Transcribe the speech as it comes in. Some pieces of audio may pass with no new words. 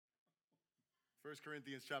1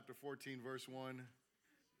 Corinthians chapter 14, verse 1,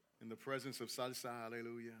 in the presence of salsa,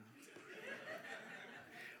 hallelujah.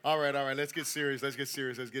 All right, let's get serious, let's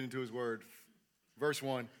get into his word. Verse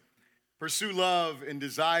 1, pursue love and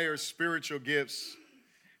desire spiritual gifts,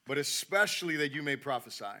 but especially that you may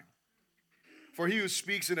prophesy. For he who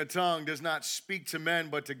speaks in a tongue does not speak to men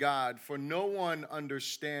but to God, for no one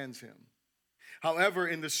understands him. However,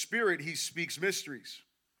 in the Spirit he speaks mysteries.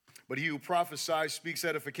 But he who prophesies speaks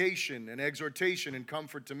edification and exhortation and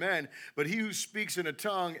comfort to men. But he who speaks in a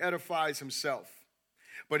tongue edifies himself.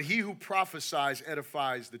 But he who prophesies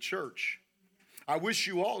edifies the church. I wish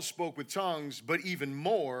you all spoke with tongues, but even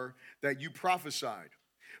more that you prophesied.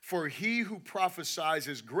 For he who prophesies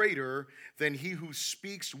is greater than he who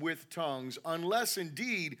speaks with tongues, unless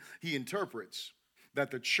indeed he interprets, that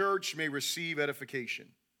the church may receive edification.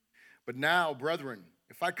 But now, brethren,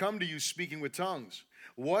 if I come to you speaking with tongues,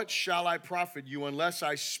 what shall I profit you unless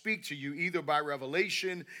I speak to you either by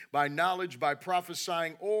revelation, by knowledge, by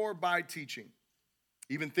prophesying, or by teaching?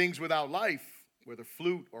 Even things without life, whether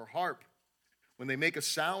flute or harp, when they make a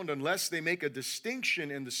sound, unless they make a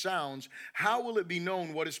distinction in the sounds, how will it be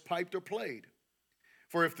known what is piped or played?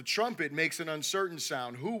 For if the trumpet makes an uncertain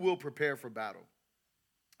sound, who will prepare for battle?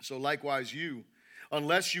 So likewise you,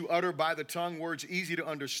 unless you utter by the tongue words easy to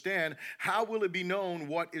understand, how will it be known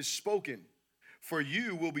what is spoken? For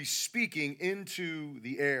you will be speaking into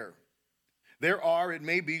the air. There are, it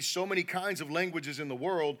may be, so many kinds of languages in the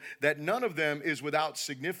world that none of them is without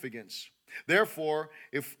significance. Therefore,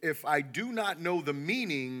 if I do not know the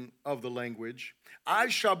meaning of the language, I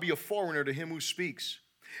shall be a foreigner to him who speaks,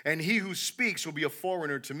 and he who speaks will be a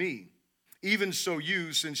foreigner to me. Even so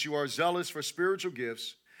you, since you are zealous for spiritual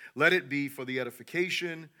gifts, let it be for the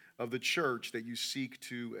edification of the church that you seek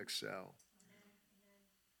to excel.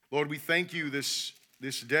 Lord, we thank you this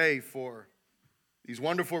day for these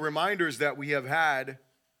wonderful reminders that we have had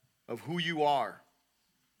of who you are,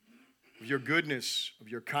 of your goodness, of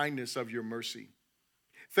your kindness, of your mercy.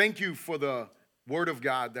 Thank you for the word of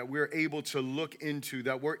God that we're able to look into,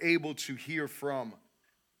 that we're able to hear from.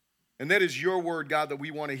 And that is your word, God, that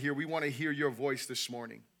we want to hear. We want to hear your voice this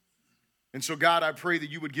morning. And so, God, I pray that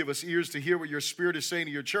you would give us ears to hear what your Spirit is saying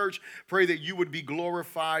to your church. Pray that you would be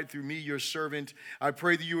glorified through me, your servant. I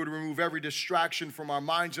pray that you would remove every distraction from our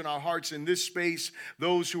minds and our hearts in this space,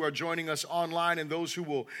 those who are joining us online and those who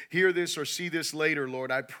will hear this or see this later,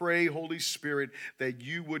 Lord. I pray, Holy Spirit, that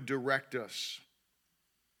you would direct us.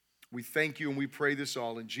 We thank you and we pray this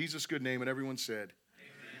all in Jesus' good name. And everyone said,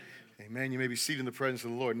 Amen. Amen. You may be seated in the presence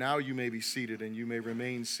of the Lord. Now you may be seated and you may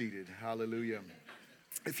remain seated. Hallelujah.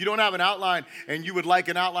 If you don't have an outline and you would like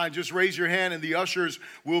an outline, just raise your hand and the ushers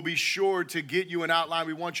will be sure to get you an outline.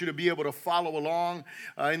 We want you to be able to follow along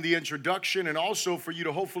in the introduction, and also for you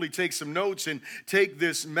to hopefully take some notes and take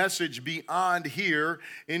this message beyond here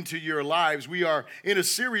into your lives. We are in a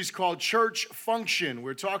series called Church Function.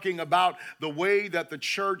 We're talking about the way that the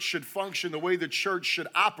church should function, the way the church should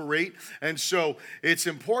operate. And so it's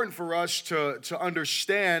important for us to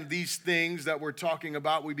understand these things that we're talking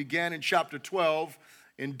about. We began in chapter 12.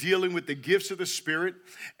 In dealing with the gifts of the Spirit.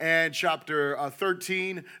 And chapter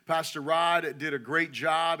 13, Pastor Rod did a great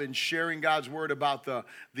job in sharing God's word about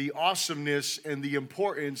the awesomeness and the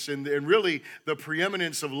importance and really the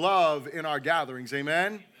preeminence of love in our gatherings.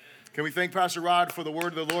 Amen? Can we thank Pastor Rod for the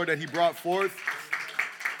word of the Lord that he brought forth?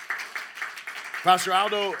 Pastor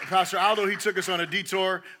Aldo, he took us on a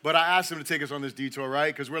detour, but I asked him to take us on this detour,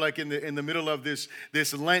 right? Because we're like in the middle of this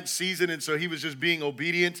Lent season, and so he was just being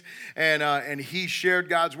obedient, and he shared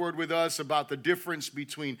God's word with us about the difference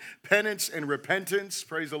between penance and repentance.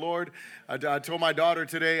 Praise the Lord. I told my daughter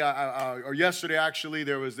today, or yesterday actually,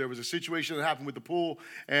 there was a situation that happened with the pool,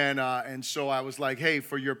 and so I was like, hey,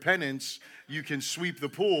 for your penance, you can sweep the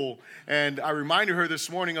pool. And I reminded her this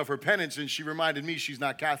morning of her penance, and she reminded me she's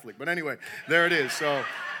not Catholic. But anyway, there it is. So,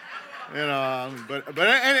 but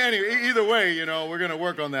anyway, either way, we're going to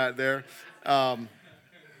work on that there.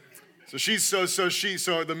 So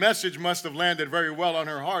the message must have landed very well on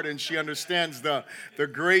her heart, and she understands the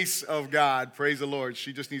grace of God. Praise the Lord.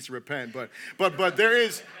 She just needs to repent. But there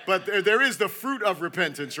is the fruit of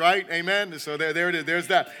repentance, right? Amen. So there it is. There's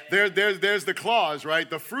that. There's the clause, right?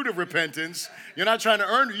 The fruit of repentance. You're not trying to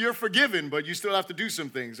earn. You're forgiven, but you still have to do some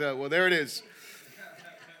things. Well, there it is.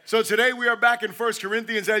 So today we are back in 1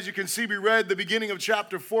 Corinthians. As you can see, we read the beginning of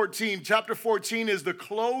chapter 14. Chapter 14 is the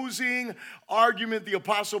closing argument the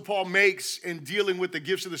Apostle Paul makes in dealing with the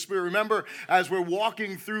gifts of the Spirit. Remember, as we're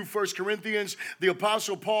walking through 1 Corinthians, the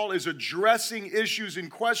Apostle Paul is addressing issues and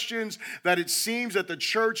questions that it seems that the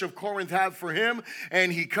church of Corinth have for him.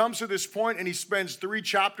 And he comes to this point and he spends 3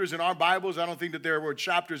 chapters in our Bibles. I don't think that there were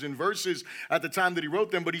chapters and verses at the time that he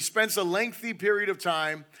wrote them, but he spends a lengthy period of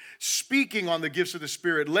time speaking on the gifts of the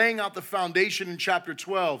Spirit, laying out the foundation in chapter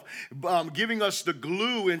 12, giving us the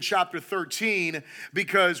glue in chapter 13,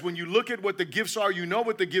 because when you look at what the gifts are, you know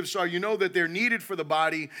what the gifts are, you know that they're needed for the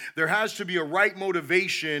body. There has to be a right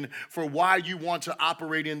motivation for why you want to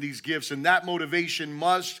operate in these gifts, and that motivation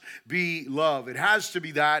must be love. It has to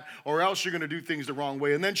be that, or else you're going to do things the wrong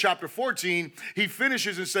way. And then chapter 14, he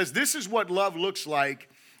finishes and says, this is what love looks like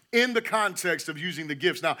in the context of using the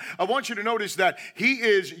gifts. Now, I want you to notice that he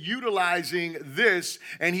is utilizing this,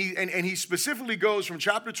 and he specifically goes from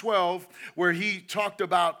chapter 12, where he talked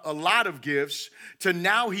about a lot of gifts, to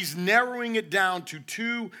now he's narrowing it down to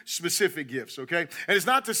 2 specific gifts, okay? And it's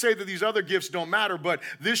not to say that these other gifts don't matter, but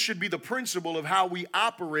this should be the principle of how we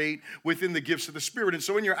operate within the gifts of the Spirit. And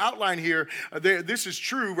so in your outline here, this is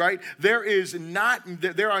true, right? There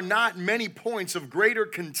are not many points of greater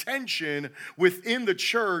contention within the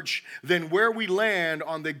church than where we land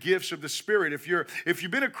on the gifts of the Spirit. If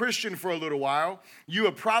you've been a Christian for a little while, you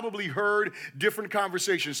have probably heard different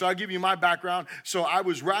conversations. So I'll give you my background. So I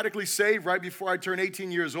was radically saved right before I turned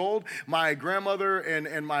 18 years old. My grandmother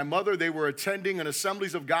and my mother, they were attending an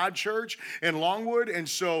Assemblies of God church in Longwood, and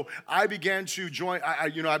so I began to join.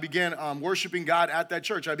 I began worshiping God at that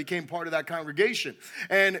church. I became part of that congregation,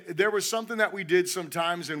 and there was something that we did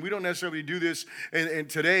sometimes, and we don't necessarily do this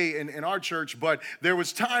today in our church, but there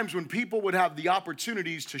was times when people would have the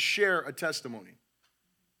opportunities to share a testimony.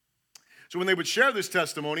 So when they would share this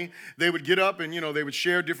testimony, they would get up and, they would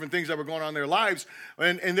share different things that were going on in their lives.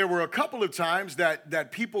 And there were a couple of times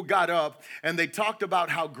that people got up and they talked about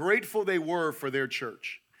how grateful they were for their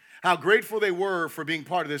church, how grateful they were for being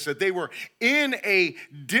part of this, that they were in a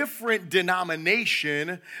different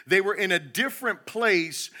denomination. They were in a different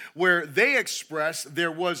place where they expressed there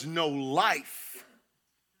was no life.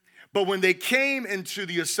 But when they came into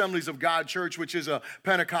the Assemblies of God church, which is a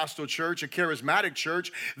Pentecostal church, a charismatic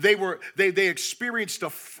church, they experienced a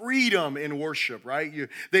freedom in worship, right?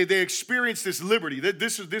 They experienced this liberty.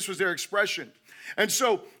 This was their expression. And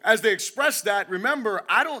so as they express that, remember,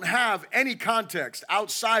 I don't have any context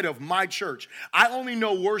outside of my church. I only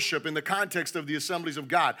know worship in the context of the Assemblies of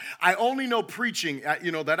God. I only know preaching,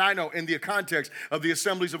 that I know in the context of the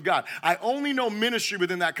Assemblies of God. I only know ministry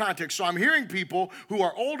within that context. So I'm hearing people who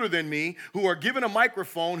are older than me, who are given a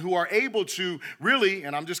microphone, who are able to really,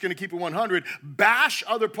 and I'm just going to keep it 100, bash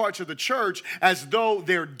other parts of the church as though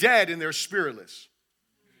they're dead and they're spiritless.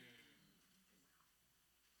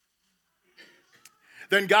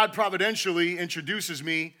 Then God providentially introduces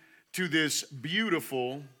me to this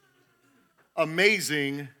beautiful,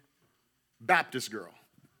 amazing Baptist girl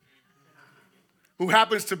who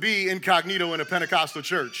happens to be incognito in a Pentecostal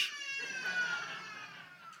church.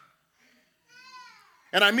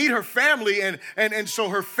 And I meet her family, and so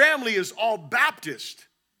her family is all Baptist.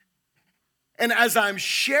 And as I'm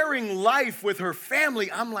sharing life with her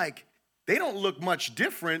family, I'm like, they don't look much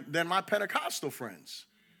different than my Pentecostal friends.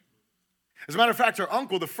 As a matter of fact, her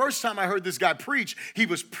uncle, the first time I heard this guy preach, he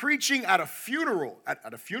was preaching at a funeral,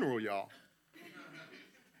 at a funeral, y'all.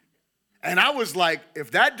 And I was like, if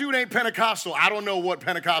that dude ain't Pentecostal, I don't know what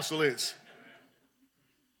Pentecostal is.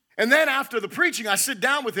 And then after the preaching, I sit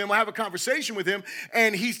down with him, I have a conversation with him,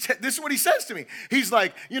 and this is what he says to me. He's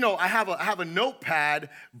like, I have a notepad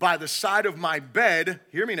by the side of my bed,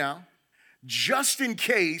 hear me now, just in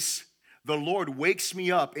case the Lord wakes me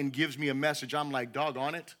up and gives me a message. I'm like,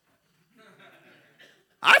 doggone it.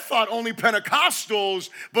 I thought only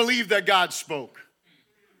Pentecostals believe that God spoke.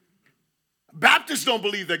 Baptists don't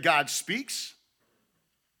believe that God speaks.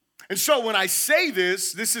 And so when I say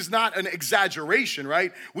this is not an exaggeration,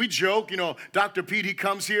 right? We joke, Dr. Pete, he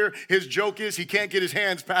comes here. His joke is he can't get his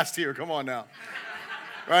hands past here. Come on now,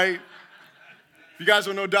 right? If you guys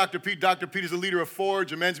don't know Dr. Pete is the leader of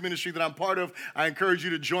Forge, a men's ministry that I'm part of. I encourage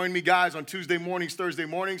you to join me, guys, on Tuesday mornings, Thursday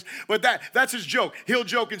mornings. But that's his joke. He'll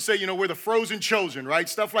joke and say, we're the frozen chosen, right?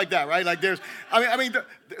 Stuff like that, right? Like there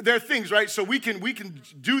are things, right? So we can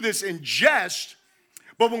do this in jest.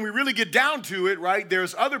 But when we really get down to it, right,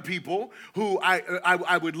 there's other people who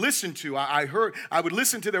I would listen to. I would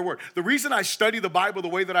listen to their word. The reason I study the Bible the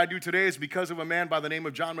way that I do today is because of a man by the name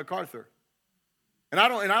of John MacArthur. And I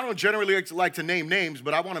don't generally like to name names,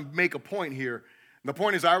 but I want to make a point here And the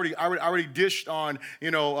point is, I already dished on,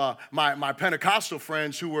 my Pentecostal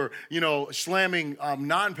friends who were, slamming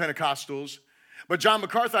non-Pentecostals. But John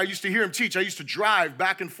MacArthur, I used to hear him teach. I used to drive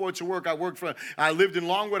back and forth to work. I lived in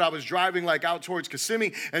Longwood. I was driving like out towards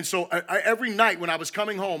Kissimmee. And so every night when I was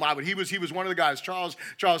coming home, he was one of the guys, Charles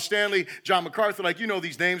Stanley, John MacArthur,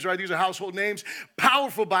 these names, right? These are household names.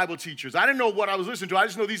 Powerful Bible teachers. I didn't know what I was listening to. I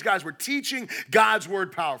just know these guys were teaching God's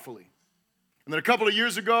word powerfully. And then a couple of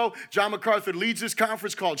years ago, John MacArthur leads this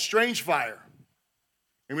conference called Strange Fire.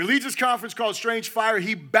 And when he leads this conference called Strange Fire,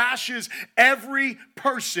 he bashes every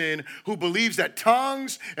person who believes that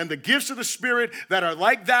tongues and the gifts of the Spirit that are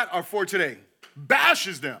like that are for today.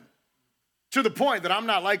 Bashes them. To the point that I'm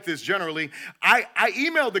not like this generally. I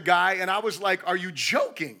emailed the guy and I was like, are you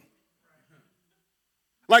joking?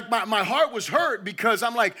 My heart was hurt because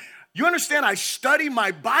I'm like, you understand, I study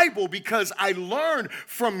my Bible because I learned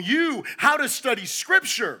from you how to study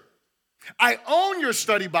Scripture. I own your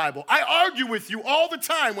study Bible. I argue with you all the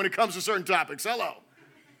time when it comes to certain topics. Hello.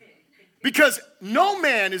 Because no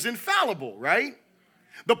man is infallible, right?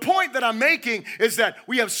 The point that I'm making is that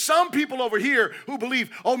we have some people over here who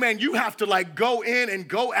believe, oh man, you have to go in and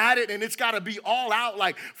go at it and it's got to be all out,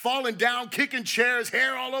 falling down, kicking chairs,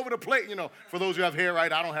 hair all over the place. For those who have hair,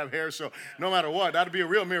 right? I don't have hair, so no matter what, that'd be a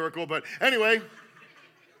real miracle. But anyway,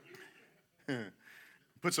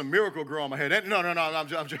 put some Miracle Grow on my head. No, I'm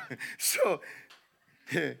joking. So,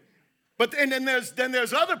 but then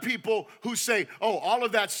there's other people who say, oh, all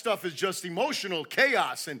of that stuff is just emotional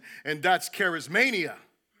chaos and that's charismania.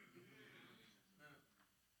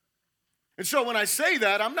 And so when I say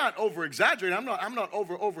that, I'm not over-exaggerating. I'm not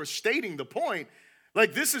overstating the point.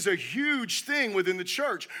 This is a huge thing within the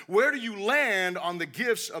church. Where do you land on the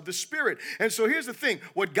gifts of the Spirit? And so here's the thing.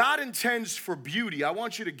 What God intends for beauty, I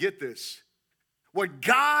want you to get this. What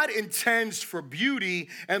God intends for beauty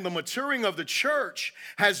and the maturing of the church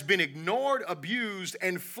has been ignored, abused,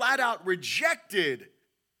 and flat out rejected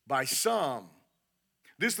by some.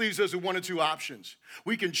 This leaves us with one of two options.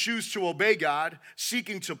 We can choose to obey God,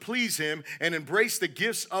 seeking to please Him, and embrace the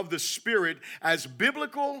gifts of the Spirit as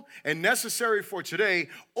biblical and necessary for today,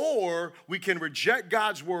 or we can reject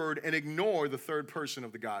God's word and ignore the third person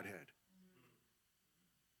of the Godhead.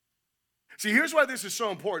 See, here's why this is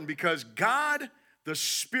so important, because God, the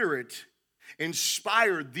Spirit,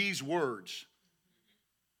 inspired these words.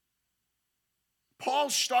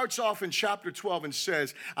 Paul starts off in chapter 12 and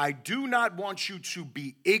says, I do not want you to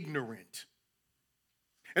be ignorant.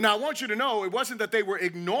 And I want you to know, it wasn't that they were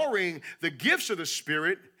ignoring the gifts of the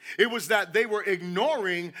Spirit. It was that they were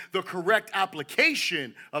ignoring the correct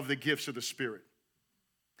application of the gifts of the Spirit.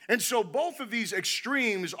 And so both of these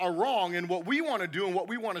extremes are wrong, and what we want to do and what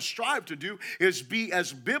we want to strive to do is be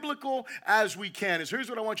as biblical as we can. And so here's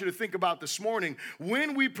what I want you to think about this morning.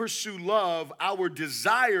 When we pursue love, our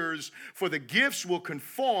desires for the gifts will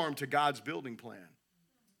conform to God's building plan.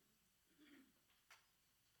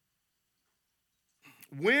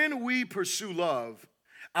 When we pursue love,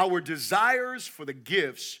 our desires for the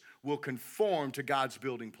gifts will conform to God's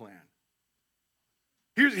building plan.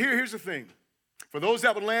 Here's the thing. For those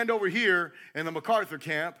that would land over here in the MacArthur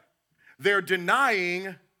camp, they're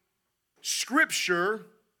denying Scripture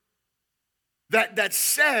that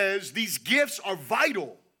says these gifts are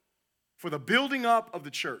vital for the building up of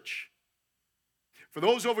the church. For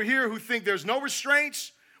those over here who think there's no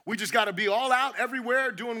restraints, we just got to be all out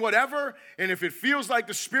everywhere doing whatever, and if it feels like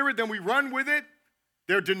the Spirit, then we run with it.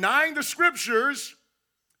 They're denying the Scriptures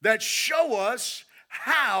that show us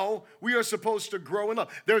how we are supposed to grow in love.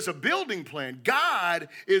 There's a building plan. God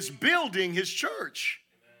is building His church.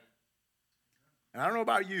 And I don't know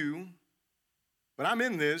about you, but I'm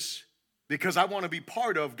in this because I want to be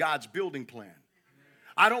part of God's building plan.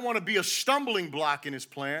 I don't want to be a stumbling block in His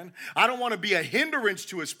plan. I don't want to be a hindrance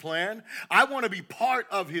to His plan. I want to be part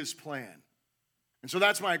of His plan. And so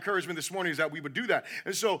that's my encouragement this morning, is that we would do that.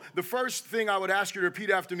 And so the first thing I would ask you to repeat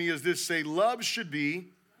after me is this. Say, love should be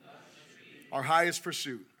our highest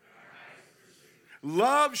pursuit.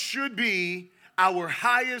 Love should be our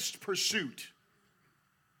highest pursuit.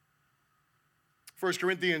 1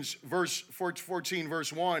 Corinthians 14,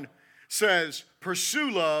 verse 1 says,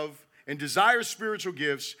 pursue love and desire spiritual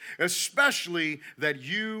gifts, especially that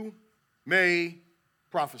you may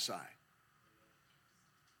prophesy.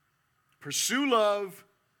 Pursue love,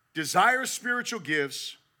 desire spiritual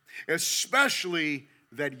gifts, especially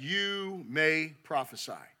that you may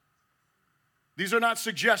prophesy. These are not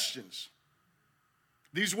suggestions.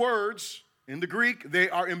 These words in the Greek, they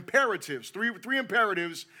are imperatives. Three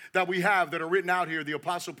imperatives that we have that are written out here. The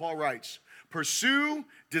Apostle Paul writes, pursue,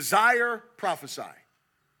 desire, prophesy.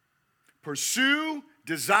 Pursue,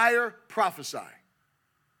 desire, prophesy.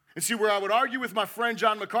 And see, where I would argue with my friend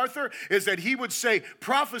John MacArthur is that he would say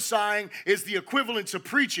prophesying is the equivalent to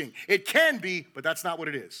preaching. It can be, but that's not what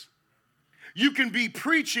it is. You can be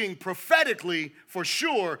preaching prophetically for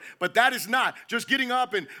sure, but that is not just getting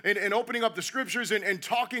up and opening up the scriptures and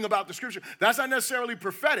talking about the scripture. That's not necessarily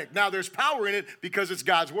prophetic. Now, there's power in it because it's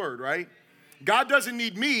God's word, right? God doesn't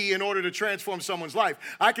need me in order to transform someone's life.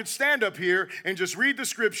 I could stand up here and just read the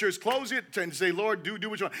scriptures, close it, and say, Lord, do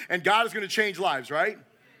what you want. And God is going to change lives, right?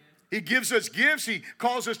 He gives us gifts. He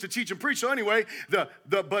calls us to teach and preach. So anyway,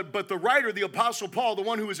 but the writer, the Apostle Paul, the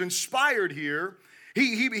one who is inspired here,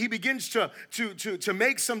 he begins to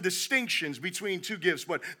make some distinctions between two gifts.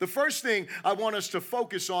 But the first thing I want us to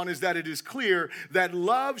focus on is that it is clear that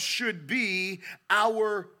love should be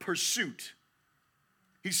our pursuit.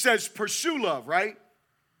 He says pursue love, right?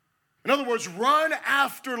 In other words, run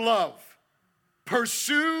after love.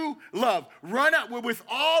 Pursue love. Run out with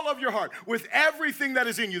all of your heart, with everything that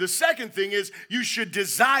is in you. The second thing is you should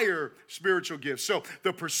desire spiritual gifts. So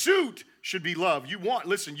the pursuit should be love. You want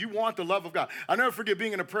the love of God. I'll never forget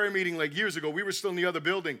being in a prayer meeting like years ago. We were still in the other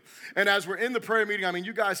building. And as we're in the prayer meeting, I mean,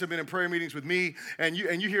 you guys have been in prayer meetings with me, and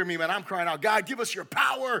you hear me, man, I'm crying out, God, give us your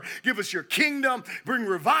power, give us your kingdom, bring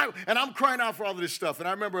revival. And I'm crying out for all of this stuff. And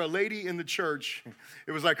I remember a lady in the church,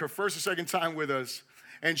 it was like her first or second time with us,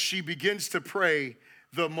 and she begins to pray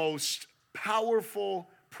the most powerful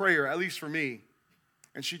prayer, at least for me.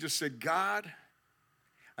 And she just said, God,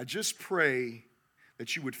 I just pray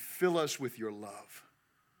that you would fill us with your love.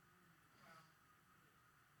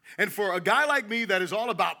 And for a guy like me that is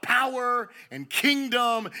all about power and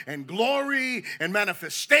kingdom and glory and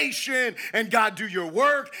manifestation and God do your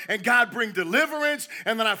work and God bring deliverance,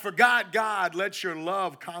 and then I forgot, God, let your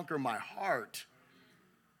love conquer my heart.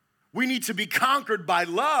 We need to be conquered by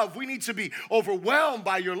love. We need to be overwhelmed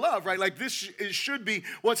by your love, right? Like this should be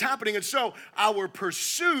what's happening. And so our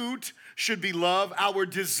pursuit should be love. Our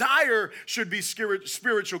desire should be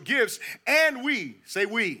spiritual gifts. And we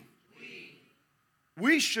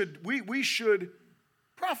should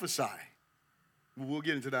prophesy. We'll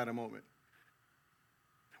get into that in a moment.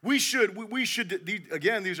 We should,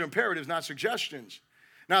 again, these are imperatives, not suggestions.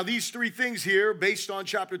 Now, these three things here, based on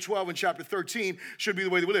chapter 12 and chapter 13, should be the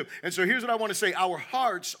way that we live. And so here's what I want to say. Our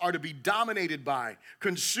hearts are to be dominated by,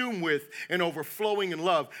 consumed with, and overflowing in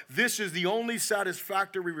love. This is the only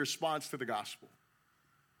satisfactory response to the gospel.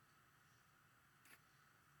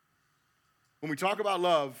 When we talk about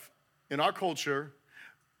love in our culture,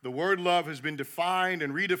 the word love has been defined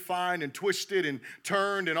and redefined and twisted and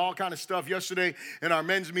turned and all kind of stuff. Yesterday in our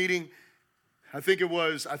men's meeting, I think it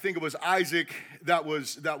was Isaac that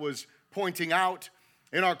was pointing out,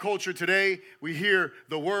 in our culture today, we hear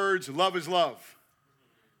the words, love is love.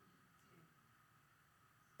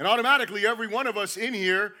 And automatically, every one of us in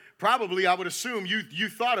here, probably, I would assume, you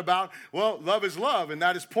thought about, well, love is love, and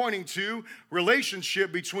that is pointing to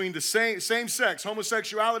relationship between the same sex,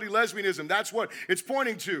 homosexuality, lesbianism. That's what it's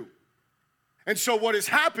pointing to. And so what has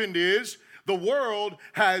happened is the world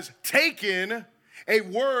has taken a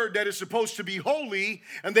word that is supposed to be holy,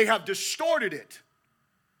 and they have distorted it.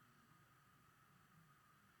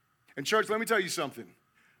 And church, let me tell you something.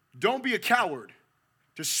 Don't be a coward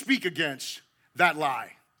to speak against that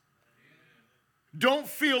lie. Don't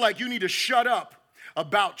feel like you need to shut up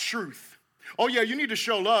about truth. Oh yeah, you need to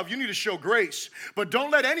show love, you need to show grace, but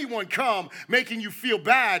don't let anyone come making you feel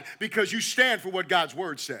bad because you stand for what God's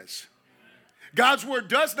word says. God's word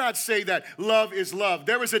does not say that love is love.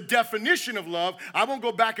 There is a definition of love. I won't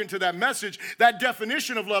go back into that message. That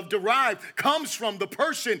definition of love comes from the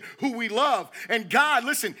person who we love. And God,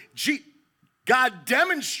 listen, God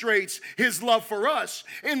demonstrates his love for us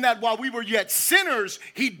in that while we were yet sinners,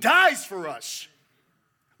 he dies for us.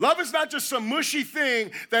 Love is not just some mushy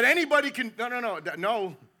thing that anybody can,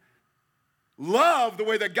 no. Love, the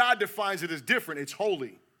way that God defines it, is different. It's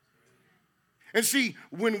holy. And see,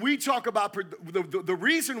 when we talk about the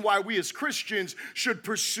reason why we as Christians should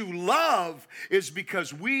pursue love is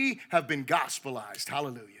because we have been gospelized.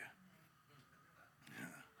 Hallelujah.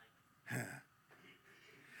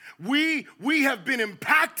 We have been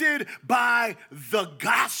impacted by the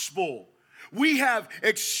gospel. We have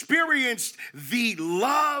experienced the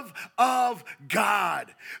love of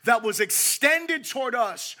God that was extended toward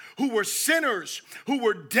us who were sinners, who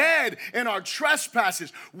were dead in our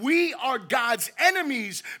trespasses. We are God's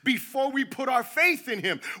enemies before we put our faith in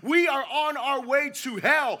him. We are on our way to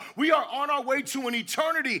hell. We are on our way to an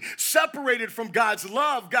eternity separated from God's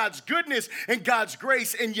love, God's goodness, and God's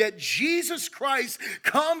grace. And yet Jesus Christ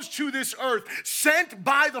comes to this earth, sent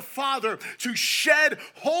by the Father to shed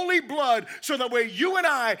holy blood So that way you and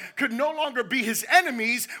I could no longer be his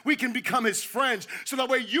enemies, we can become his friends. So that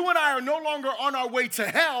way you and I are no longer on our way to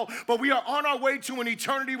hell, but we are on our way to an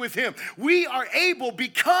eternity with him. We are able,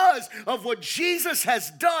 because of what Jesus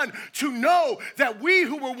has done, to know that we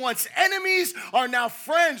who were once enemies are now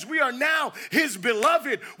friends. We are now his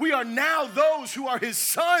beloved. We are now those who are his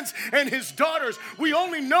sons and his daughters. We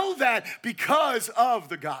only know that because of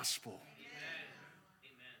the gospel.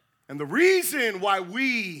 And the reason why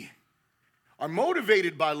we are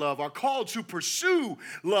motivated by love, are called to pursue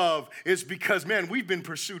love, is because, man, we've been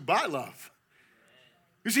pursued by love.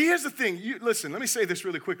 You see, here's the thing. Listen, let me say this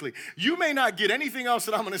really quickly. You may not get anything else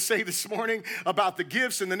that I'm going to say this morning about the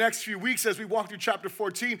gifts in the next few weeks as we walk through chapter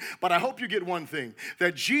 14, but I hope you get one thing,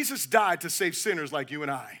 that Jesus died to save sinners like you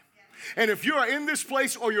and I. And if you are in this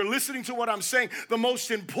place or you're listening to what I'm saying, the most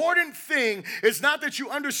important thing is not that you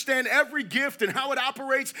understand every gift and how it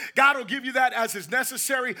operates. God will give you that as is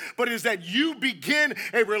necessary, but it is that you begin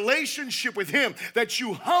a relationship with him, that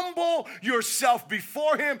you humble yourself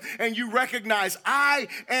before him and you recognize, I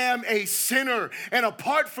am a sinner. And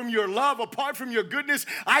apart from your love, apart from your goodness,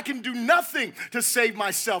 I can do nothing to save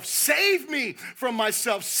myself. Save me from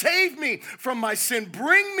myself. Save me from my sin.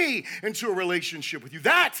 Bring me into a relationship with you.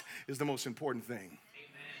 That is the most important thing. Amen.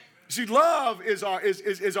 See, love is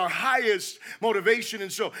our highest motivation, and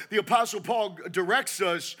so the Apostle Paul directs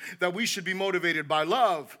us that we should be motivated by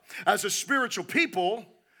love. As a spiritual people,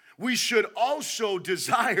 we should also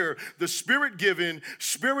desire the Spirit-given,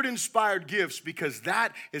 Spirit-inspired gifts, because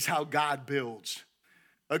that is how God builds.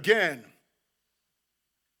 Again,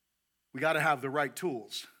 we got to have the right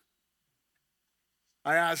tools.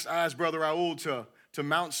 I asked Brother Raul to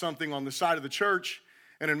mount something on the side of the church.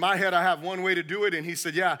 And in my head, I have one way to do it. And he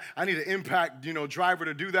said, yeah, I need an impact, driver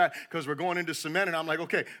to do that because we're going into cement. And I'm like,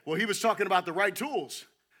 okay, well, he was talking about the right tools.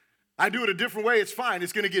 I do it a different way. It's fine.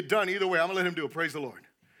 It's going to get done either way. I'm going to let him do it. Praise the Lord.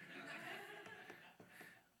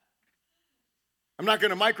 I'm not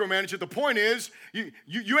going to micromanage it. The point is,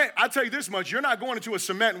 you ain't, I'll tell you this much. You're not going into a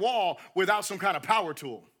cement wall without some kind of power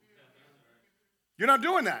tool. You're not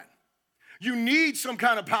doing that. You need some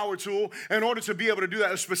kind of power tool in order to be able to do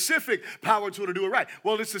that, a specific power tool to do it right.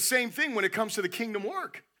 Well, it's the same thing when it comes to the kingdom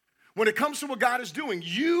work. When it comes to what God is doing,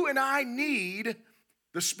 you and I need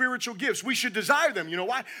the spiritual gifts. We should desire them. You know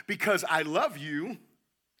why? Because I love you.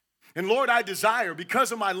 And Lord, I desire,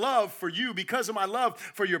 because of my love for you, because of my love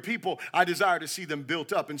for your people, I desire to see them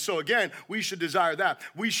built up. And so again, we should desire that.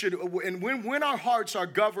 We should, and when our hearts are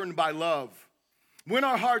governed by love, when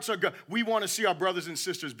our hearts are good, we want to see our brothers and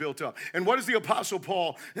sisters built up. And what is the Apostle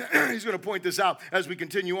Paul? He's going to point this out as we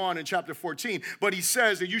continue on in chapter 14. But he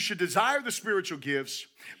says that you should desire the spiritual gifts,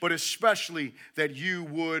 but especially that you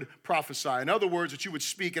would prophesy. In other words, that you would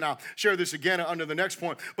speak, and I'll share this again under the next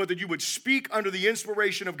point, but that you would speak under the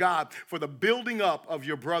inspiration of God for the building up of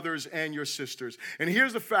your brothers and your sisters. And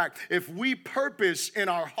here's the fact. If we purpose in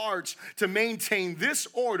our hearts to maintain this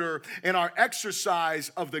order in our exercise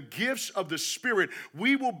of the gifts of the Spirit,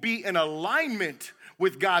 we will be in alignment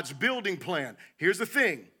with God's building plan. Here's the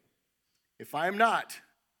thing. If I am not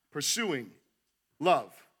pursuing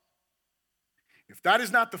love, if that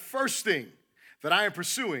is not the first thing that I am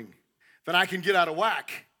pursuing, then I can get out of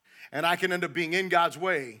whack and I can end up being in God's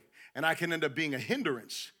way and I can end up being a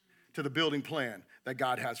hindrance to the building plan that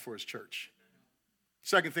God has for his church.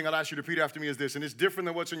 Second thing I'll ask you to repeat after me is this, and it's different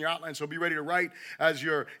than what's in your outline, so be ready to write as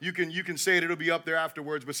you can say it, it'll be up there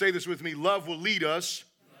afterwards, but say this with me. Love will lead us,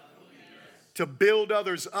 to build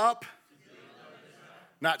others up,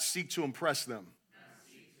 not seek to impress them.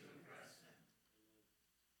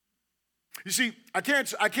 You see, I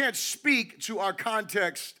can't speak to our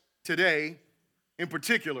context today in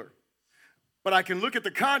particular, but I can look at the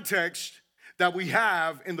context that we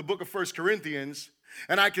have in the book of 1 Corinthians,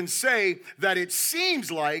 and I can say that it seems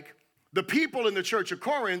like the people in the church of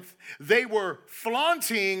Corinth, they were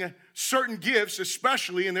flaunting certain gifts,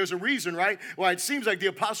 especially, and there's a reason, right? Well, it seems like the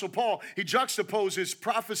Apostle Paul, he juxtaposes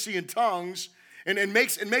prophecy and tongues and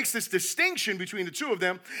makes this distinction between the two of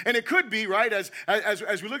them. And it could be, right, as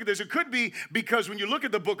we look at this, it could be because when you look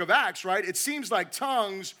at the book of Acts, right, it seems like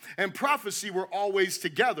tongues and prophecy were always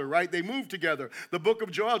together, right? They moved together. The book of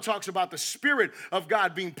Joel talks about the Spirit of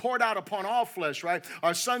God being poured out upon all flesh, right?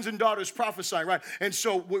 Our sons and daughters prophesying, right? And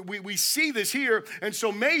so we see this here, and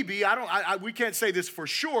so maybe, we can't say this for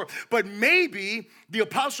sure, but maybe the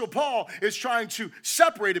Apostle Paul is trying to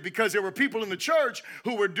separate it because there were people in the church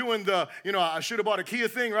who were doing the, I should have bought a Kia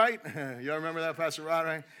thing, right? Y'all remember that, Pastor Rod,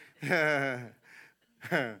 right?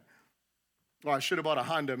 Well, I should have bought a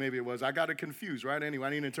Honda, maybe it was. I got it confused, right? Anyway,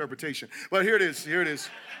 I need an interpretation. But here it is.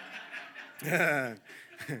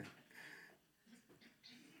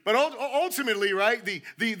 But ultimately, right, the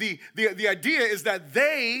idea is that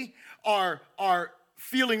they are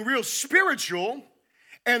feeling real spiritual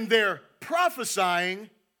and they're prophesying,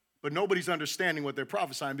 but nobody's understanding what they're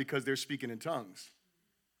prophesying because they're speaking in tongues.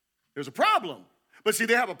 There's a problem. But see,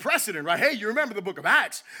 they have a precedent, right? Hey, you remember the book of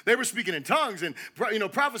Acts. They were speaking in tongues and,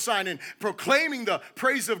 prophesying and proclaiming the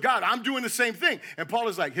praise of God. I'm doing the same thing. And Paul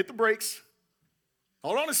is like, hit the brakes.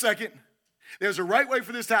 Hold on a second. There's a right way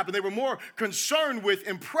for this to happen. They were more concerned with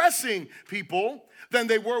impressing people than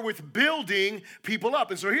they were with building people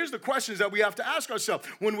up. And so here's the questions that we have to ask ourselves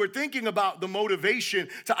when we're thinking about the motivation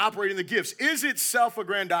to operate in the gifts. Is it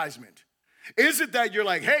self-aggrandizement? Is it that you're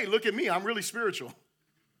like, hey, look at me, I'm really spiritual?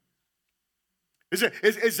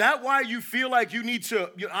 Is that why you feel like you need to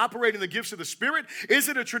operate in the gifts of the Spirit? Is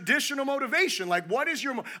it a traditional motivation? Like, what is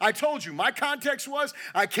your, I told you, my context was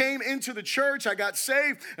I came into the church, I got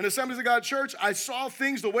saved, in Assemblies of God Church, I saw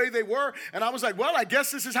things the way they were, and I was like, well, I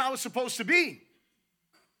guess this is how it's supposed to be.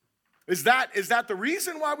 Is that the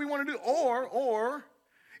reason why we want to do it? Or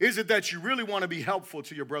is it that you really want to be helpful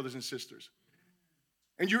to your brothers and sisters?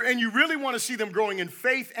 And you really want to see them growing in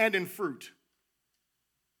faith and in fruit?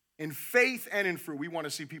 In faith and in fruit. We want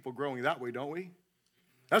to see people growing that way, don't we?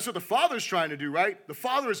 That's what the Father's trying to do, right? The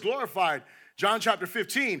Father is glorified. John chapter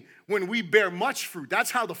 15, when we bear much fruit.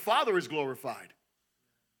 That's how the Father is glorified.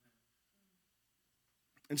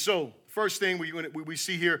 And so, first thing we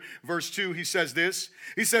see here, verse 2, he says this.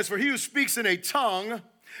 He says, for he who speaks in a tongue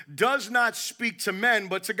does not speak to men,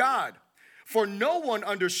 but to God. For no one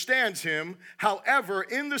understands him. However,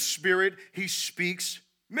 in the Spirit, he speaks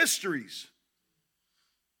mysteries.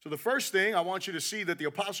 So the first thing I want you to see that the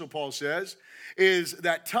Apostle Paul says is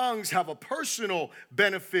that tongues have a personal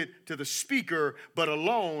benefit to the speaker, but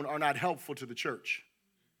alone are not helpful to the church.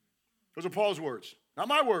 Those are Paul's words, not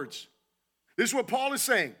my words. This is what Paul is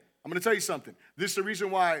saying. I'm going to tell you something. This is the reason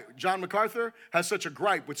why John MacArthur has such a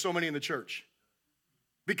gripe with so many in the church.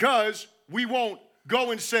 Because we won't go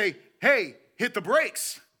and say, hey, hit the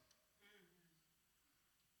brakes.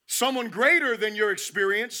 Someone greater than your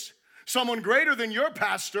experience, someone greater than your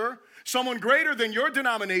pastor, someone greater than your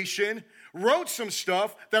denomination wrote some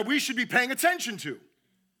stuff that we should be paying attention to.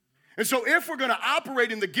 And so if we're going to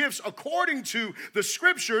operate in the gifts according to the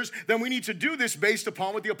scriptures, then we need to do this based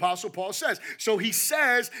upon what the Apostle Paul says. So he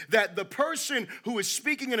says that the person who is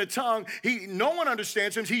speaking in a tongue, no one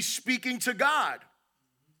understands him, he's speaking to God.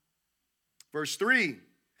 Verse 3,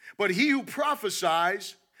 but he who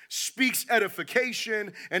prophesies speaks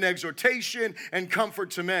edification and exhortation and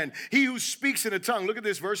comfort to men. He who speaks in a tongue, look at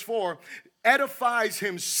this, verse 4, edifies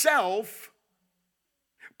himself,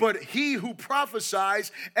 but he who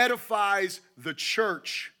prophesies edifies the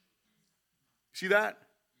church. See that?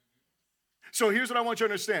 So here's what I want you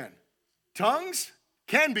to understand. Tongues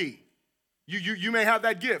can be. You may have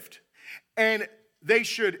that gift. And they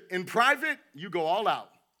should, in private, you go all out.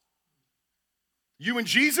 You and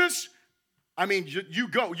Jesus, you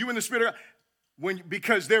go. You in the Spirit of God.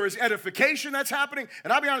 Because there is edification that's happening.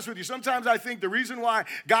 And I'll be honest with you, sometimes I think the reason why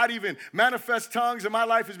God even manifests tongues in my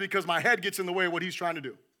life is because my head gets in the way of what he's trying to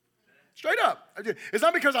do. Straight up. It's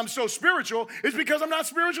not because I'm so spiritual. It's because I'm not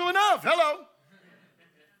spiritual enough. Hello.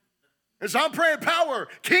 And so I'm praying power,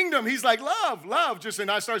 kingdom. He's like, love.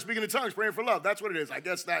 And I start speaking in tongues, praying for love. That's what it is. I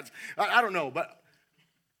guess I don't know. But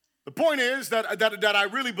the point is that I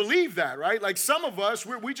really believe that, right? Like some of us,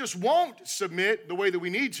 we just won't submit the way that we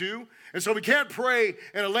need to. And so we can't pray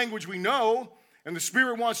in a language we know. And the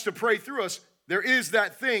Spirit wants to pray through us. There is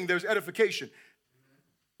that thing. There's edification.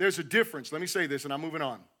 There's a difference. Let me say this and I'm moving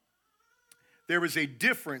on. There is a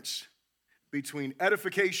difference between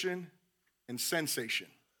edification and sensation.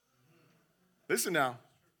 Listen now.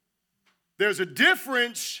 There's a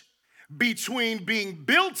difference between being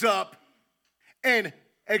built up and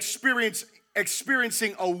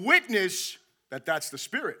experiencing a witness that's the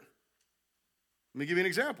Spirit. Let me give you an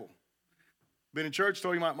example. Been in church,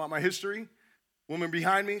 told you my history. Woman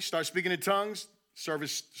behind me starts speaking in tongues.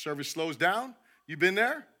 Service slows down. You've been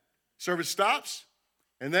there. Service stops.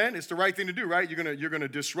 And then it's the right thing to do, right? You're gonna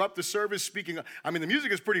disrupt the service speaking. The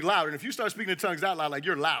music is pretty loud. And if you start speaking in tongues that loud, like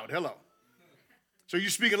you're loud, hello. So you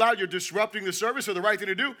speak loud, you're disrupting the service. So the right thing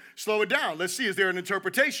to do, slow it down. Let's see, is there an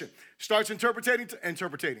interpretation? Starts interpreting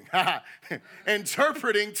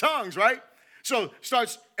tongues, right? So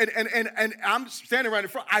starts, and I'm standing right in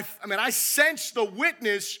front. I sense the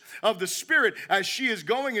witness of the Spirit as she is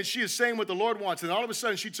going and she is saying what the Lord wants. And all of a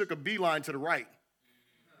sudden, she took a beeline to the right.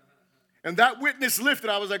 And that witness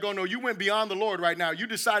lifted. I was like, oh no, you went beyond the Lord right now. You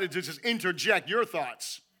decided to just interject your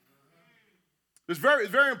thoughts. It's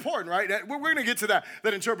very important, right? We're going to get to that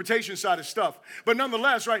interpretation side of stuff. But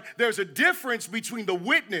nonetheless, right, there's a difference between the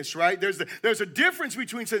witness, right? There's a difference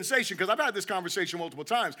between sensation, because I've had this conversation multiple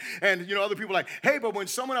times. And, other people are like, hey, but when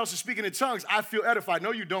someone else is speaking in tongues, I feel edified.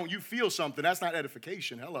 No, you don't. You feel something. That's not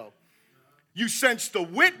edification. Hello. You sense the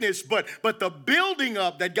witness, but the building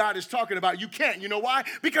up that God is talking about, you can't. You know why?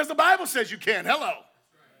 Because the Bible says you can. Hello.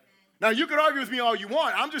 Now, you can argue with me all you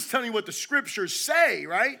want. I'm just telling you what the scriptures say,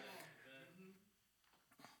 right?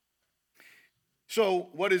 So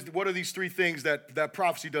what are these three things that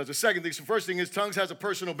prophecy does? The second thing, so first thing is tongues has a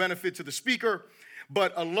personal benefit to the speaker,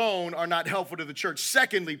 but alone are not helpful to the church.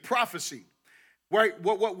 Secondly, prophecy. Right,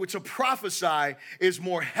 what to prophesy is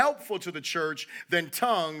more helpful to the church than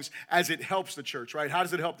tongues as it helps the church, right? How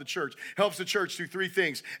does it help the church? Helps the church through three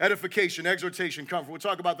things: edification, exhortation, comfort. We'll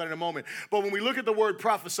talk about that in a moment. But when we look at the word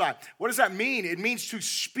prophesy, what does that mean? It means to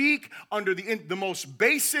speak under the most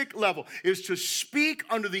basic level, is to speak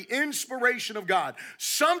under the inspiration of God.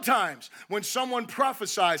 Sometimes when someone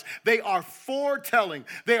prophesies, they are foretelling.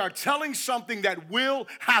 They are telling something that will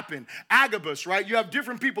happen. Agabus, right? You have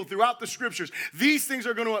different people throughout the scriptures. These things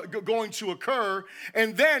are going to occur,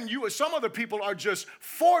 and then some other people are just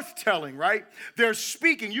forthtelling, right? They're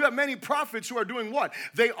speaking. You have many prophets who are doing what?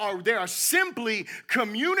 They are simply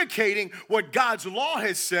communicating what God's law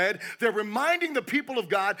has said. They're reminding the people of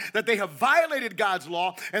God that they have violated God's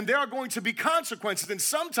law, and there are going to be consequences. And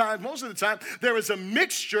sometimes, most of the time, there is a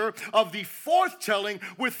mixture of the forthtelling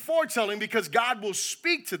with foretelling, because God will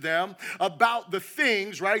speak to them about the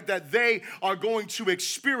things, right, that they are going to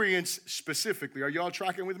experience specifically. Are you all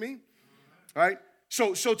tracking with me? All right.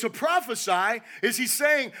 So to prophesy is he's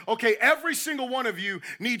saying, okay, every single one of you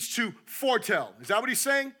needs to foretell. Is that what he's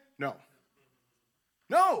saying? No.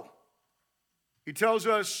 He tells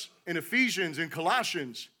us in Ephesians and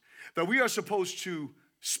Colossians that we are supposed to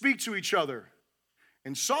speak to each other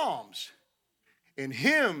in psalms, in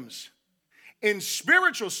hymns, in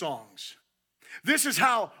spiritual songs. This is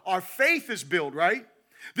how our faith is built, right?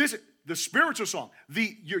 The spiritual song,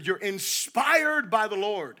 you're inspired by the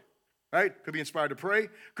Lord, right? Could be inspired to pray,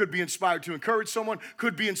 could be inspired to encourage someone,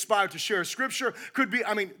 could be inspired to share scripture,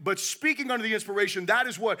 but speaking under the inspiration, that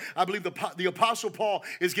is what I believe the Apostle Paul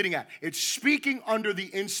is getting at. It's speaking under the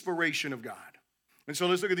inspiration of God. And so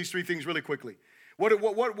let's look at these three things really quickly.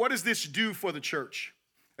 What does this do for the church?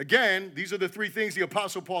 Again, these are the three things the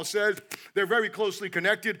Apostle Paul says. They're very closely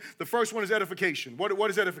connected. The first one is edification. What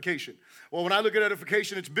is edification? Well, when I look at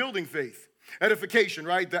edification, it's building faith. Edification,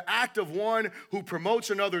 right? The act of one who promotes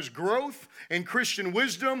another's growth in Christian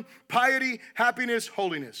wisdom, piety, happiness,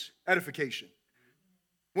 holiness. Edification.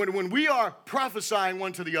 When we are prophesying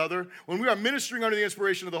one to the other, when we are ministering under the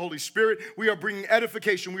inspiration of the Holy Spirit, we are bringing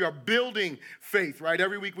edification. We are building faith, right?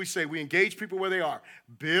 Every week we say we engage people where they are.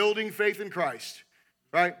 Building faith in Christ.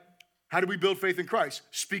 Right? How do we build faith in Christ?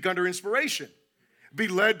 Speak under inspiration. Be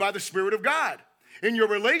led by the Spirit of God. In your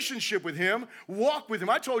relationship with him, walk with him.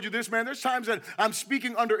 I told you this, man. There's times that I'm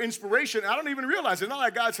speaking under inspiration. I don't even realize it. It's not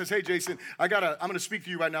like God says, hey, Jason, I'm going to speak to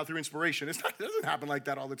you right now through inspiration. It doesn't happen like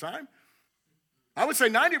that all the time. I would say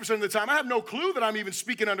 90% of the time, I have no clue that I'm even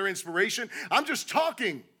speaking under inspiration. I'm just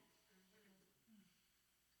talking.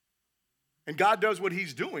 And God does what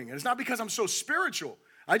he's doing. And it's not because I'm so spiritual.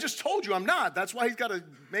 I just told you I'm not. That's why he's got to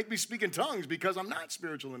make me speak in tongues, because I'm not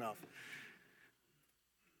spiritual enough.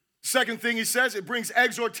 Second thing he says, it brings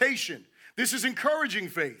exhortation. This is encouraging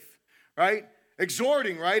faith, right?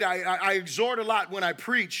 Exhorting, right? I exhort a lot when I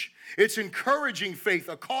preach. It's encouraging faith,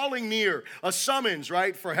 a calling near, a summons,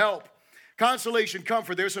 right, for help. Consolation,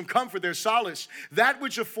 comfort. There's some comfort, there's solace. That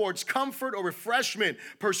which affords comfort or refreshment,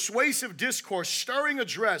 persuasive discourse, stirring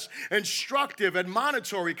address, instructive,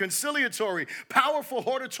 admonitory, conciliatory, powerful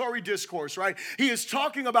hortatory discourse, right? He is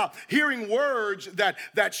talking about hearing words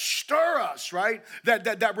that stir us, right?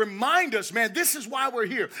 That remind us, man, this is why we're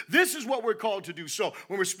here. This is what we're called to do. So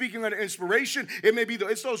when we're speaking under inspiration, it may be,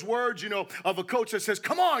 it's those words, of a coach that says,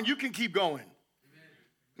 come on, you can keep going.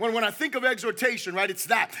 When I think of exhortation, right, it's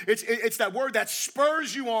that. It's that word that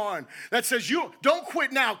spurs you on, that says, you don't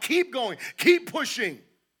quit now, keep going, keep pushing.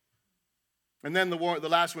 And then the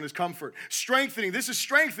last one is comfort. Strengthening, this is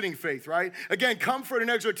strengthening faith, right? Again, comfort and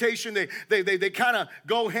exhortation, they kind of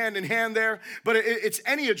go hand in hand there. But it's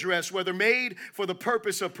any address, whether made for the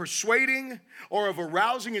purpose of persuading or of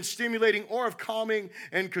arousing and stimulating or of calming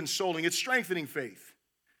and consoling. It's strengthening faith.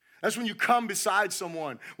 That's when you come beside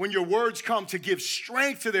someone, when your words come to give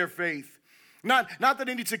strength to their faith. Not that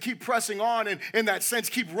they need to keep pressing on and in that sense,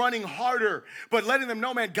 keep running harder, but letting them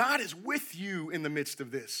know, man, God is with you in the midst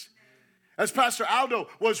of this. As Pastor Aldo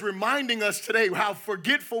was reminding us today how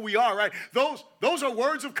forgetful we are, right? Those are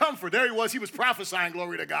words of comfort. There he was prophesying,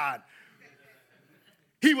 glory to God.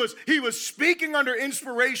 He was speaking under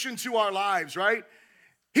inspiration to our lives, right?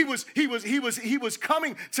 He was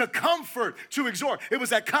coming to comfort, to exhort. It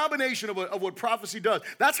was that combination of what prophecy does.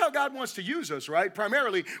 That's how God wants to use us, right?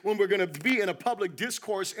 Primarily when we're going to be in a public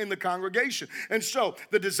discourse in the congregation. And so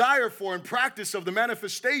the desire for and practice of the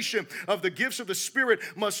manifestation of the gifts of the Spirit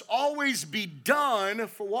must always be done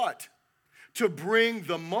for what? To bring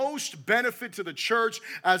the most benefit to the church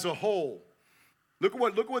as a whole. Look at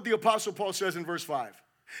what the Apostle Paul says in verse 5.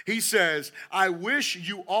 He says, I wish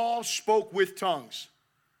you all spoke with tongues.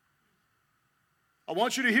 I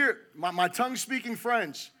want you to hear my tongue-speaking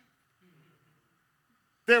friends.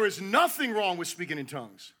 There is nothing wrong with speaking in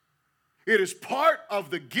tongues. It is part of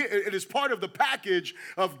the package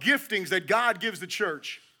of giftings that God gives the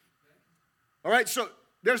church. All right, so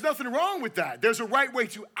there's nothing wrong with that. There's a right way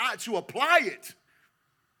to apply it.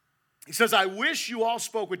 He says, I wish you all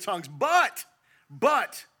spoke with tongues, but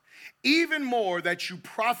even more that you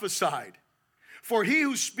prophesied. For he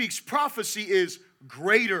who speaks prophecy is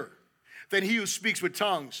greater than he who speaks with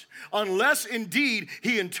tongues, unless indeed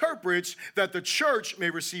he interprets, that the church may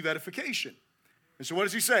receive edification. And so what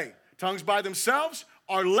does he say? Tongues by themselves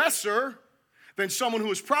are lesser than someone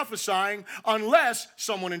who is prophesying unless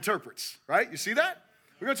someone interprets, right? You see that?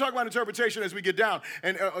 We're going to talk about interpretation as we get down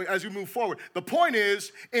and as we move forward. The point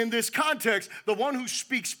is, in this context, the one who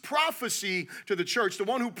speaks prophecy to the church, the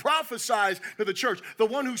one who prophesies to the church, the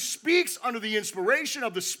one who speaks under the inspiration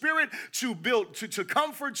of the Spirit to build, to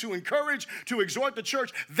comfort, to encourage, to exhort the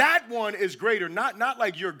church, that one is greater. Not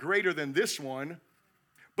like you're greater than this one,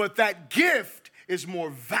 but that gift is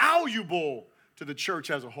more valuable to the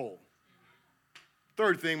church as a whole.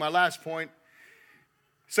 Third thing, my last point.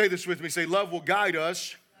 Say this with me. Say, love will guide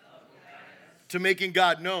us to making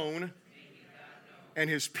God known and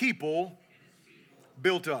his people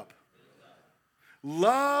built up.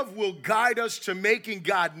 Love will guide us to making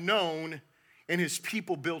God known and his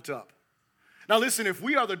people built up. Now listen, if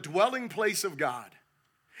we are the dwelling place of God,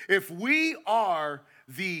 if we are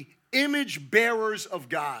the image bearers of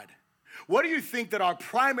God, what do you think that our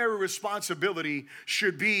primary responsibility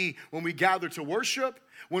should be when we gather to worship?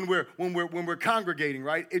 When we're congregating,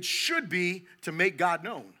 right? It should be to make God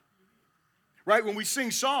known, right? When we sing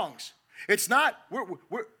songs, it's not,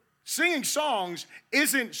 we're singing songs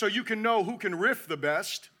isn't so you can know who can riff the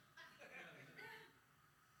best.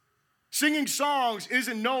 Singing songs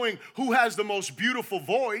isn't knowing who has the most beautiful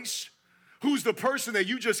voice, who's the person that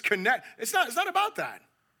you just connect. It's not about that.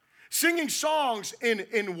 Singing songs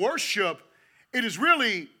in worship, it is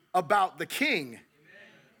really about the King.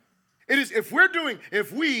 It is, if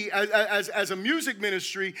we as a music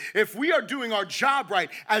ministry, if we are doing our job right,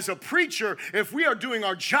 as a preacher, if we are doing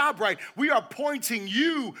our job right, we are pointing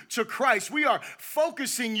you to Christ. We are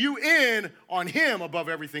focusing you in on him above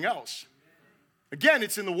everything else. Again,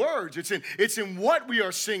 it's in the words. It's in what we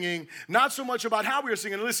are singing, not so much about how we are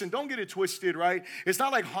singing. Listen, don't get it twisted, right? It's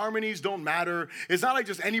not like harmonies don't matter. It's not like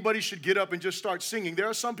just anybody should get up and just start singing. There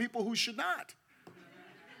are some people who should not.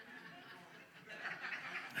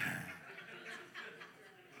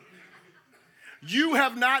 You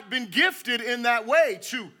have not been gifted in that way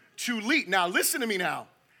to lead. Now, listen to me now.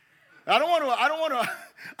 I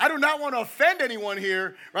do not want to offend anyone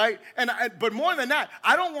here, right? But more than that,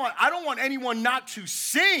 I don't want anyone not to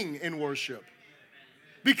sing in worship.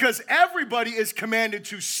 Because everybody is commanded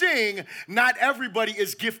to sing, not everybody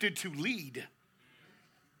is gifted to lead.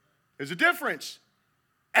 There's a difference.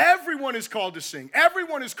 Everyone is called to sing.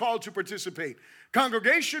 Everyone is called to participate.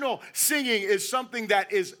 Congregational singing is something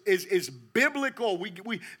that is biblical.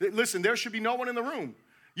 We listen, there should be no one in the room.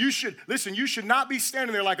 You should not be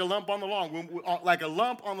standing there like a lump on the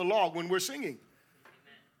log when we're singing.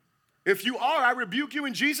 If you are, I rebuke you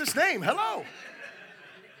in Jesus' name. Hello.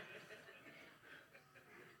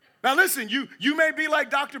 Now listen, you may be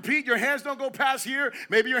like Dr. Pete, your hands don't go past here.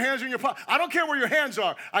 Maybe your hands are in your pocket. I don't care where your hands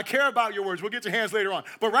are. I care about your words. We'll get to hands later on.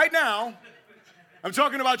 But right now, I'm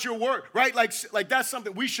talking about your word, right? Like that's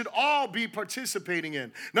something we should all be participating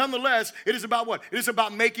in. Nonetheless, it is about what? It is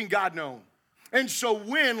about making God known. And so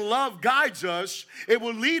when love guides us, it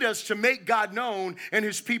will lead us to make God known and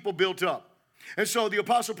his people built up. And so the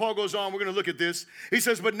Apostle Paul goes on, we're going to look at this. He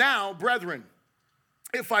says, but now, brethren,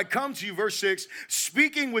 if I come to you, verse 6,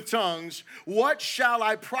 speaking with tongues, what shall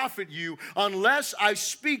I profit you unless I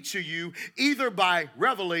speak to you either by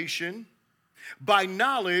revelation, by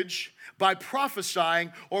knowledge, by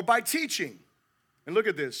prophesying, or by teaching? And look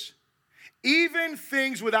at this. Even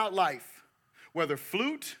things without life, whether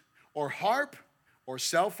flute or harp or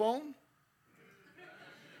cell phone,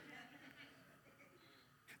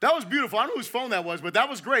 That was beautiful. I don't know whose phone that was, but that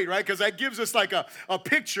was great, right? Because that gives us like a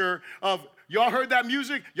picture of, y'all heard that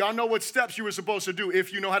music? Y'all know what steps you were supposed to do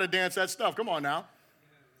if you know how to dance that stuff. Come on now,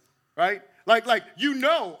 right? Like you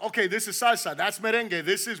know, okay, this is salsa, that's merengue,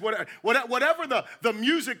 this is whatever the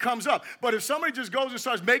music comes up. But if somebody just goes and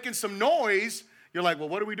starts making some noise, you're like, well,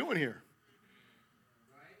 what are we doing here?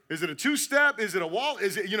 Is it a two-step? Is it a wall?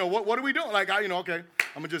 Is it, what are we doing? Like, okay, I'm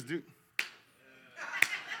gonna just do.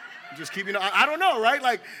 Just keep, I don't know, right?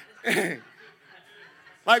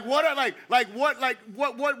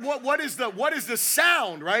 What is the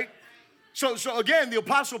sound, right? So again, the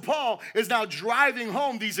Apostle Paul is now driving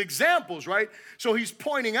home these examples, right? So he's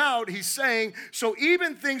pointing out, he's saying, so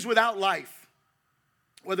even things without life,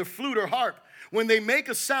 whether flute or harp, when they make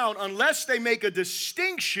a sound, unless they make a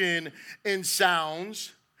distinction in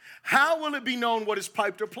sounds, how will it be known what is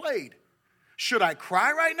piped or played? Should I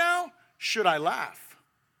cry right now? Should I laugh?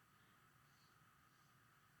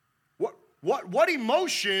 What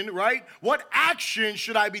emotion, right? What action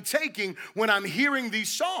should I be taking when I'm hearing these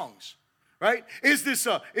songs, right? Is this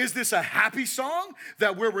a happy song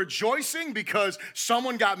that we're rejoicing because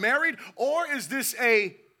someone got married? Or is this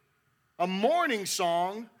a mourning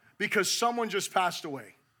song because someone just passed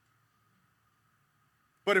away?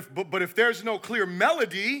 But if there's no clear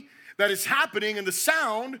melody that is happening in the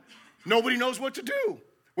sound, nobody knows what to do.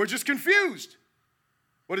 We're just confused.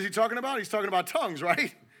 What is he talking about? He's talking about tongues,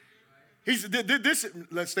 right?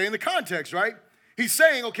 Let's stay in the context, right? He's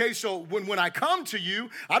saying, okay, so when I come to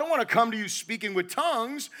you, I don't want to come to you speaking with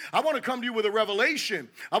tongues. I want to come to you with a revelation.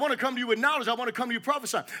 I want to come to you with knowledge. I want to come to you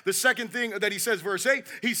prophesying. The second thing that he says, verse 8,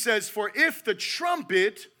 he says, for if the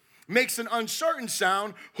trumpet makes an uncertain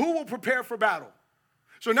sound, who will prepare for battle?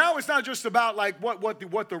 So now it's not just about like what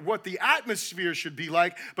the atmosphere should be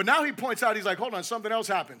like, but now he points out, he's like, hold on, something else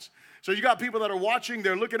happens. So you got people that are watching,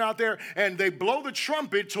 they're looking out there, and they blow the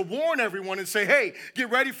trumpet to warn everyone and say, hey, get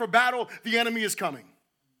ready for battle, the enemy is coming.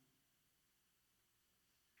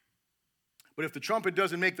 But if the trumpet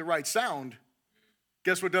doesn't make the right sound,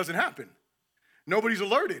 guess what doesn't happen? Nobody's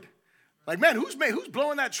alerted. Like, man, who's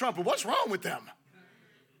blowing that trumpet? What's wrong with them?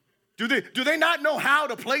 Do they not know how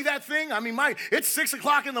to play that thing? I mean, it's 6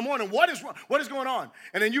 o'clock in the morning. What is going on?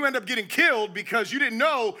 And then you end up getting killed because you didn't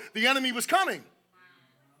know the enemy was coming.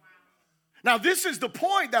 Now, this is the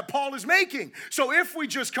point that Paul is making. So if we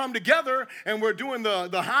just come together and we're doing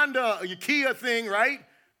the Honda Kia thing, right?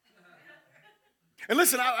 And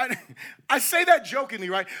listen, I say that jokingly,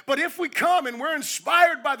 right? But if we come and we're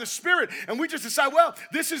inspired by the Spirit and we just decide, well,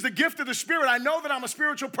 this is the gift of the Spirit. I know that I'm a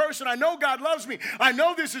spiritual person. I know God loves me. I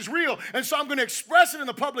know this is real. And so I'm going to express it in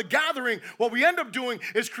the public gathering. What we end up doing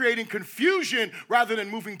is creating confusion rather than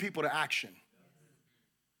moving people to action.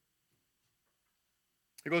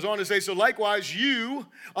 It goes on to say, so likewise you,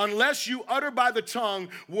 unless you utter by the tongue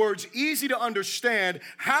words easy to understand,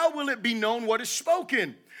 how will it be known what is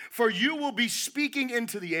spoken? For you will be speaking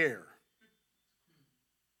into the air.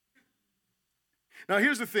 Now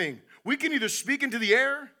here's the thing. We can either speak into the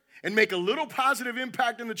air and make a little positive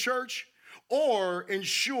impact in the church, or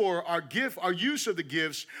ensure our use of the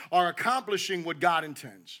gifts are accomplishing what God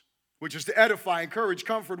intends, which is to edify, encourage,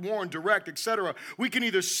 comfort, warn, direct, etc. We can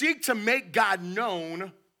either seek to make God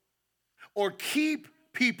known or keep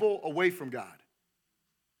people away from God.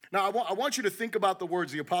 Now, I want you to think about the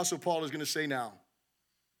words the Apostle Paul is going to say now.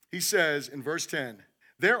 He says in verse 10,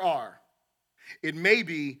 it may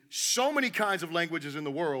be so many kinds of languages in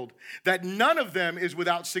the world that none of them is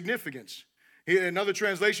without significance. Another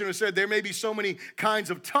translation has said there may be so many kinds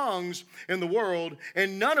of tongues in the world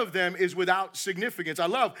and none of them is without significance. I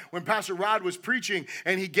love when Pastor Rod was preaching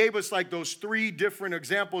and he gave us like those 3 different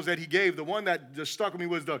examples that he gave. The one that just stuck with me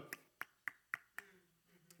was I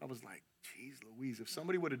was like, geez Louise, if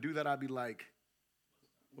somebody were to do that, I'd be like,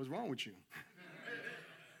 what's wrong with you?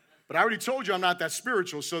 But I already told you I'm not that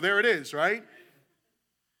spiritual, so there it is, right?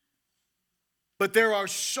 But there are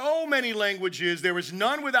so many languages, there is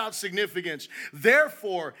none without significance.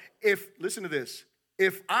 Therefore, listen to this,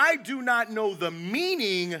 if I do not know the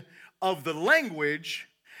meaning of the language,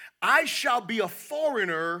 I shall be a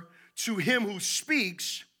foreigner to him who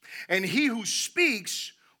speaks, and he who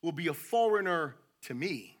speaks will be a foreigner to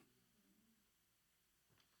me.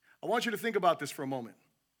 I want you to think about this for a moment.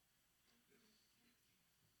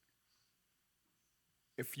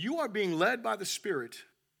 If you are being led by the Spirit,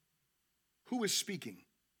 who is speaking?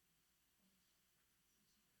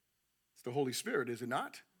 It's the Holy Spirit, is it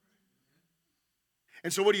not?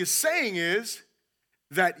 And so what he is saying is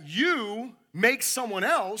that you make someone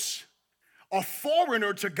else a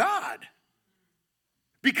foreigner to God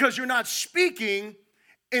because you're not speaking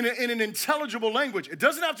in an intelligible language. It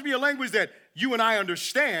doesn't have to be a language that you and I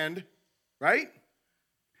understand, right?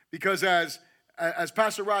 Because as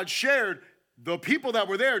Pastor Rod shared, the people that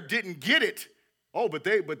were there didn't get it. Oh, but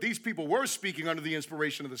these people were speaking under the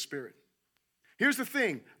inspiration of the Spirit. Here's the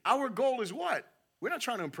thing. Our goal is what? We're not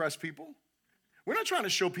trying to impress people. We're not trying to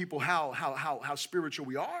show people how spiritual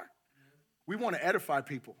we are. We want to edify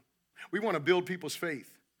people. We want to build people's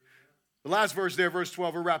faith. The last verse there, verse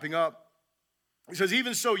 12, we're wrapping up. It says,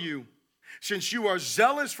 even so you, since you are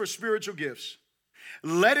zealous for spiritual gifts,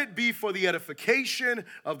 let it be for the edification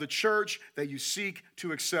of the church that you seek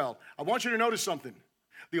to excel. I want you to notice something.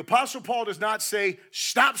 The Apostle Paul does not say,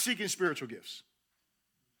 stop seeking spiritual gifts.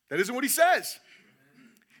 That isn't what he says.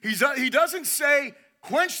 He doesn't say,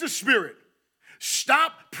 quench the spirit.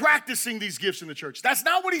 Stop practicing these gifts in the church. That's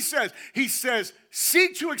not what he says. He says,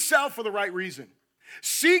 seek to excel for the right reason.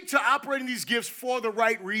 Seek to operate in these gifts for the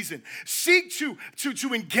right reason. Seek to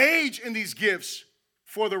engage in these gifts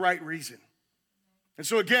for the right reason. And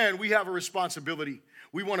so again, we have a responsibility.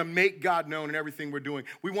 We want to make God known in everything we're doing.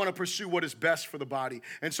 We want to pursue what is best for the body.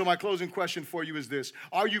 And so my closing question for you is this.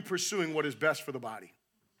 Are you pursuing what is best for the body?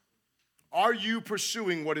 Are you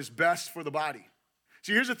pursuing what is best for the body?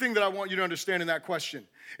 See, here's the thing that I want you to understand in that question,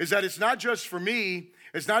 is that it's not just for me,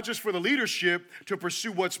 it's not just for the leadership to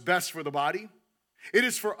pursue what's best for the body. It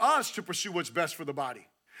is for us to pursue what's best for the body.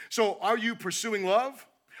 So are you pursuing love?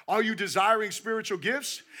 Are you desiring spiritual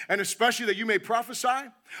gifts, and especially that you may prophesy?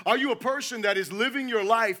 Are you a person that is living your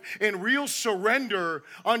life in real surrender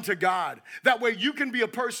unto God? That way you can be a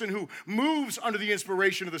person who moves under the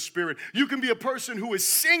inspiration of the Spirit. You can be a person who is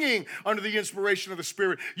singing under the inspiration of the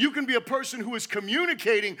Spirit. You can be a person who is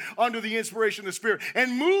communicating under the inspiration of the Spirit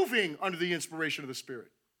and moving under the inspiration of the Spirit.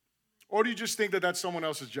 Or do you just think that that's someone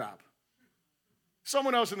else's job?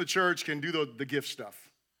 Someone else in the church can do the gift stuff.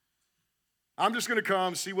 I'm just going to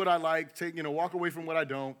come, see what I like, walk away from what I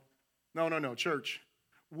don't. No, church.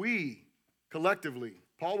 We, collectively,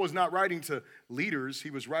 Paul was not writing to leaders,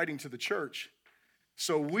 he was writing to the church.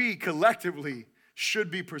 So we, collectively,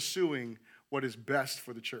 should be pursuing what is best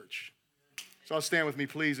for the church. So I'll stand with me,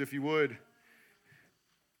 please, if you would.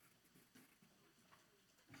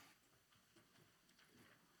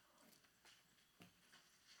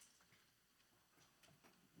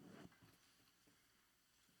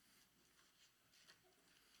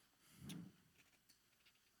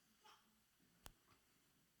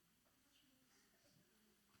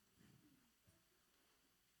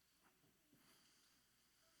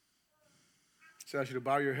 So I ask you to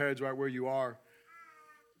bow your heads right where you are.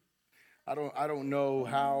 I don't know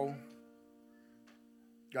how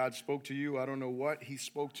God spoke to you. I don't know what he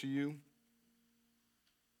spoke to you.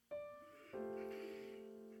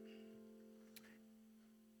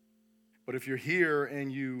 But if you're here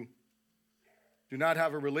and you do not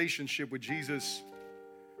have a relationship with Jesus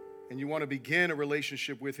and you want to begin a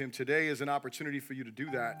relationship with him, today is an opportunity for you to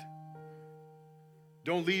do that.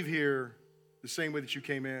 Don't leave here the same way that you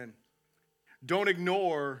came in. Don't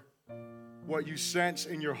ignore what you sense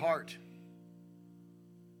in your heart.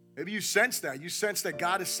 Maybe you sense that. You sense that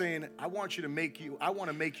God is saying, I want to make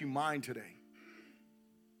you mine today.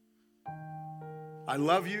 I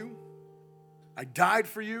love you. I died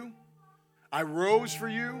for you. I rose for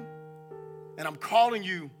you. And I'm calling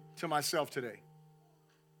you to myself today.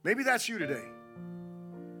 Maybe that's you today.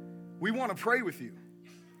 We want to pray with you.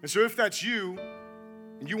 And so if that's you,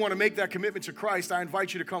 and you want to make that commitment to Christ, I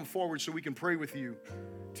invite you to come forward so we can pray with you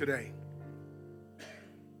today.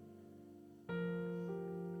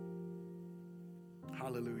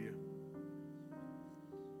 Hallelujah.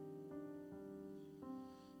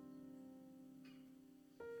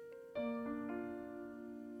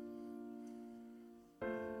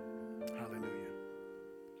 Hallelujah.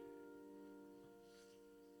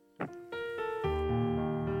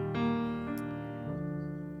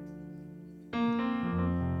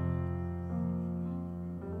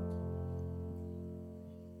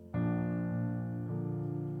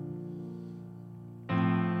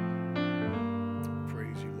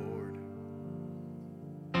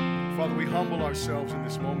 Father, we humble ourselves in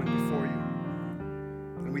this moment before you.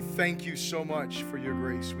 And we thank you so much for your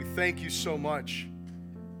grace. We thank you so much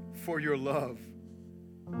for your love.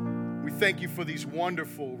 We thank you for these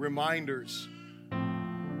wonderful reminders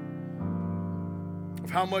of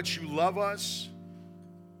how much you love us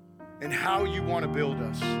and how you want to build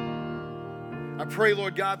us. I pray,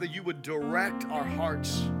 Lord God, that you would direct our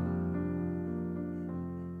hearts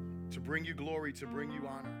to bring you glory, to bring you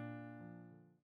honor.